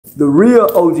The real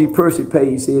OG Percy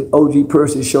page says OG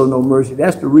Percy show no mercy.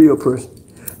 That's the real Percy.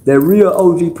 That real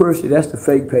OG Percy, that's the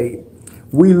fake page.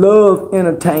 We love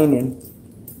entertaining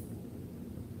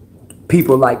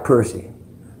people like Percy.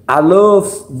 I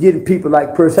love getting people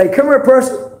like Percy. Hey, come here,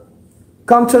 Percy.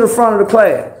 Come to the front of the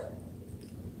class.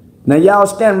 Now y'all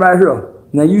stand right here.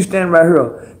 Now you stand right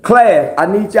here. Class, I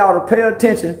need y'all to pay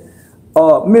attention.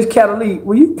 Miss Catalina,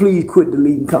 will you please quit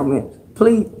deleting comments?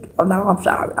 Please. Oh no, I'm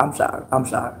sorry.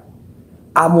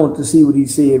 I want to see what he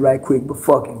said right quick, but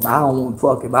fuck him. I don't want to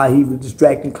fuck him. He was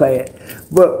distracting class.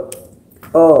 But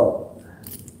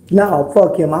no,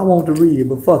 fuck him. I want to read it,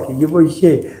 but fuck him. Get what he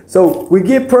said. So we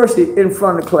get Percy in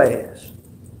front of class.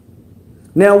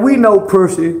 Now we know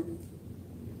Percy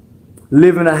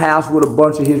live in a house with a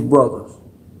bunch of his brothers.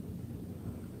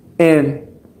 And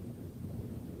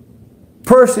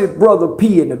Percy's brother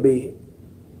pee in the bed.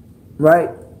 Right?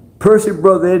 Percy's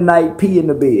brother at night pee in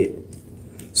the bed.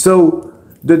 So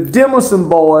the Demerson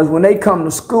boys, when they come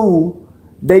to school,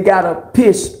 they got a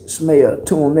piss smell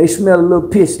to them. They smell a little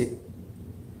pissy.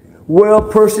 Well,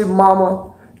 Percy's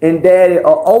mama and daddy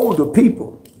are older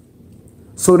people.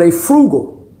 So they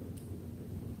frugal.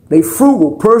 They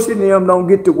frugal. Percy and them don't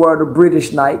get to wear the British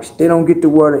Nikes. They don't get to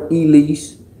wear the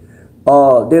Elise.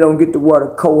 They don't get to wear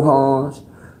the Kohans.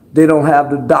 They don't have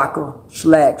the Docker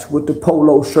slacks with the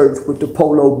polo shirts, with the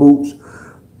polo boots.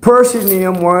 Percy and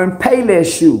them wearing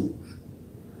Payless shoes.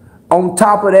 On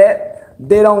top of that,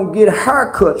 they don't get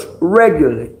haircuts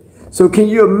regularly. So can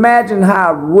you imagine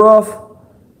how rough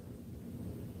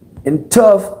and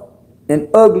tough and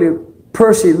ugly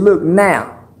Percy look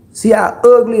now? See how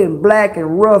ugly and black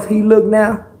and rough he look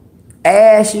now?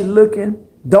 Ashy looking,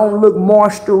 don't look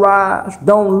moisturized,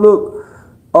 don't look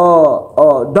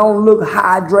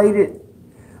hydrated.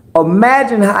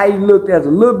 Imagine how he looked as a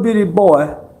little bitty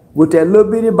boy with that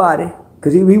little bitty body,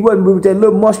 because he wasn't with that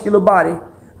little muscular body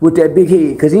with that big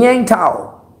head, because he ain't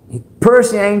tall.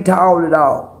 Percy ain't tall at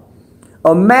all.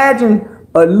 Imagine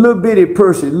a little bitty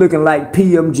Percy looking like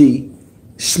PMG,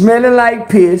 smelling like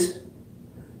piss,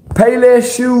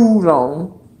 Payless shoes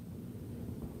on,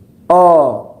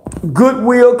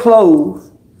 Goodwill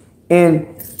clothes, and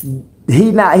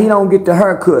he don't get the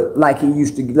haircut like he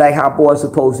used to, like how boys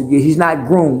supposed to get. He's not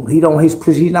groomed. He's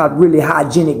not really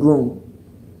hygienic groomed.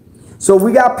 So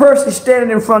we got Percy standing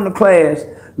in front of the class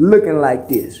looking like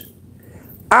this.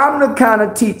 I'm the kind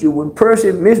of teacher when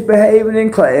Percy misbehaving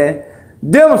in class,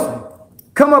 Demerson,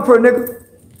 come up here, nigga,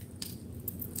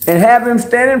 and have him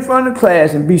stand in front of the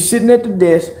class and be sitting at the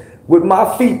desk with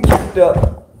my feet kicked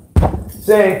up,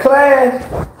 saying, class,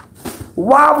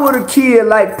 why would a kid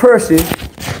like Percy,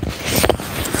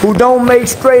 who don't make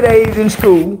straight A's in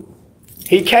school,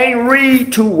 he can't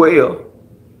read too well,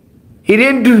 he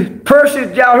didn't do, Percy,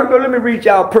 y'all, here go, let me read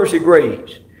y'all Percy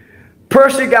grades.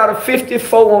 Percy got a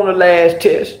 54 on the last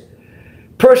test.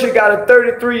 Percy got a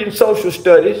 33 in social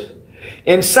studies.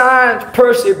 In science,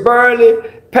 Percy barely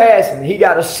passing. He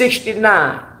got a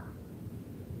 69.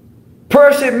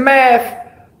 Percy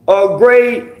math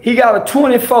grade, he got a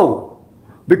 24.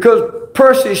 Because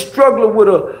Percy is struggling with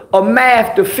a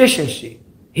math deficiency.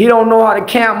 He don't know how to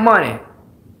count money.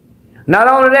 Not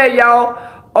only that,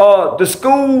 y'all, the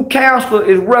school counselor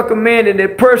is recommending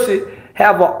that Percy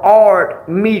have an art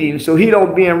meeting so he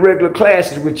don't be in regular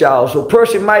classes with y'all. So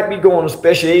Percy might be going to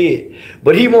special ed,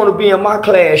 but he want to be in my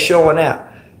class showing out.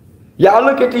 Y'all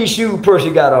look at these shoes Percy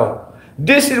got on.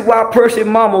 This is why Percy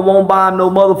mama won't buy him no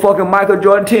motherfucking Michael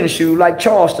Jordan tennis shoes like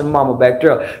Charleston mama back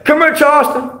there. Come here,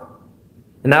 Charleston.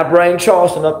 And I bring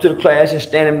Charleston up to the class and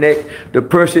stand him next to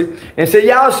Percy and say,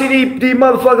 y'all see these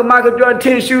motherfucking Michael Jordan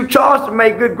tennis shoes? Charleston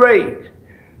make good grades.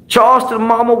 Charleston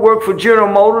mama worked for General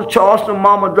Motors. Charleston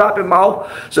mama dropped him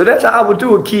off. So that's how I would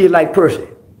do a kid like Percy.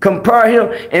 Compare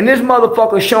him, and this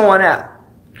motherfucker showing out.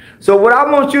 So what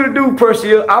I want you to do,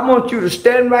 Percy, I want you to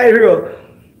stand right here.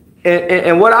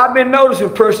 And what I've been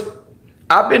noticing, Percy,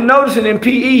 I've been noticing in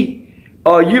PE,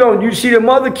 you see them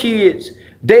other kids,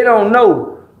 they don't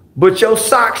know, but your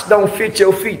socks don't fit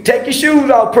your feet. Take your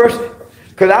shoes off, Percy,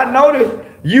 because I noticed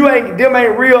them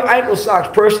ain't real ankle socks,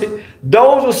 Percy.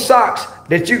 Those are socks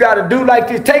that you got to do like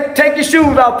this. Take your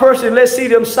shoes off, Percy, and let's see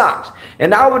them socks.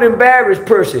 And I would embarrass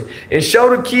Percy and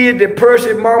show the kid that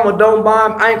Percy's mama don't buy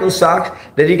him ankle socks,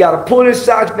 that he got to pull his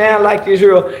socks down like this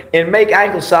here and make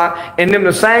ankle socks, and them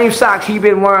the same socks he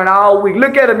been wearing all week.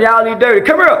 Look at him, y'all, he dirty.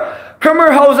 Come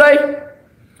here, Jose.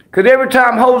 Because every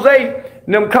time Jose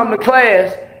and them come to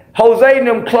class, Jose and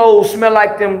them clothes smell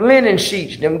like them linen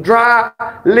sheets, them dry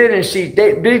linen sheets.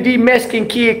 These Mexican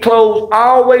kid clothes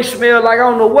always smell like, I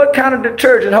don't know what kind of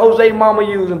detergent Jose mama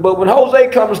using, but when Jose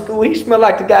comes to school, he smell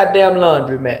like the goddamn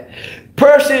laundry mat.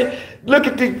 Percy Look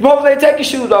at the, Jose, take your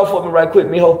shoes off for me right quick,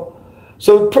 mijo.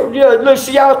 So, yeah, look,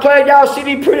 see y'all clad, y'all see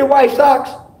these pretty white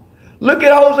socks? Look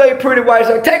at Jose pretty white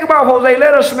socks. Take them off, Jose,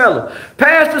 let her smell them.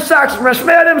 Pass the socks,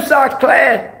 smell them socks,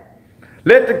 clad.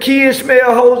 Let the kids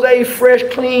smell Jose fresh,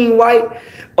 clean, white,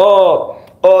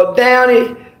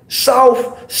 downy,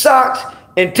 soft socks,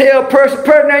 and tell Percy,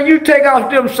 now you take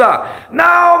off them socks.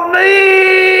 No,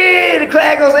 me. The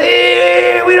class goes,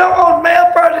 hey, we don't want to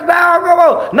smell Percy. Now, come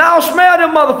on. Now smell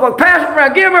them motherfuckers. Pass them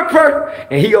around, give him a Percy.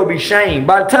 And he gonna be shamed.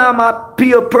 By the time I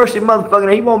peel Percy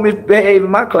motherfucker, he won't misbehave in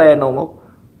my class no more.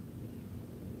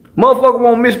 Motherfucker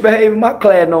won't misbehave in my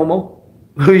class no more.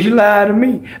 You lying to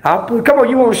me. Come on,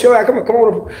 you want to show out? Come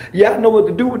on. Yeah, I know what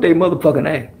to do with they motherfucking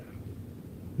ass.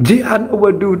 Yeah, I know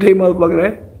what to do with they motherfucking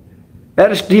ass.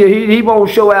 He won't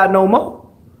show out no more.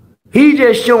 He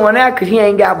just showing out because he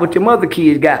ain't got what them other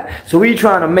kids got. So he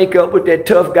trying to make up with that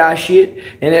tough guy shit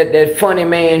and that funny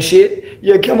man shit.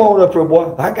 Yeah, come on up here,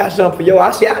 boy. I got something for you.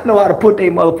 I say, I know how to put they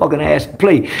motherfucking ass in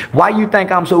play. Why you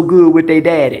think I'm so good with they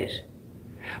daddies?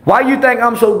 Why you think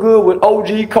I'm so good with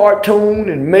OG Cartoon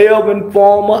and Melvin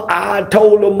Farmer, I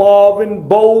Told Her Marvin,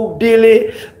 Bo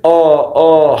Dilly,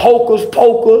 Hocus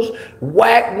Pocus,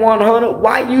 Whack 100?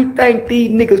 Why you think these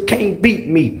niggas can't beat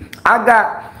me?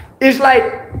 It's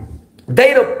like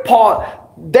they the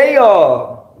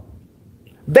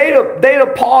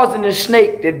paws in the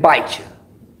snake that bite you.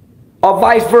 Or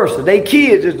vice versa. They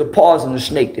kids is the paws in the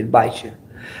snake that bite you.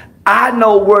 I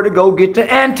know where to go get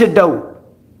the antidote.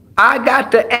 I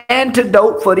got the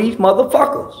antidote for these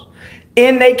motherfuckers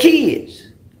and they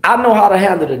kids. I know how to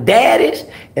handle the daddies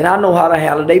and I know how to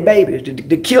handle their babies,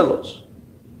 the killers.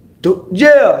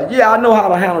 Yeah, I know how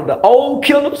to handle the old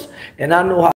killers and I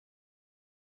know how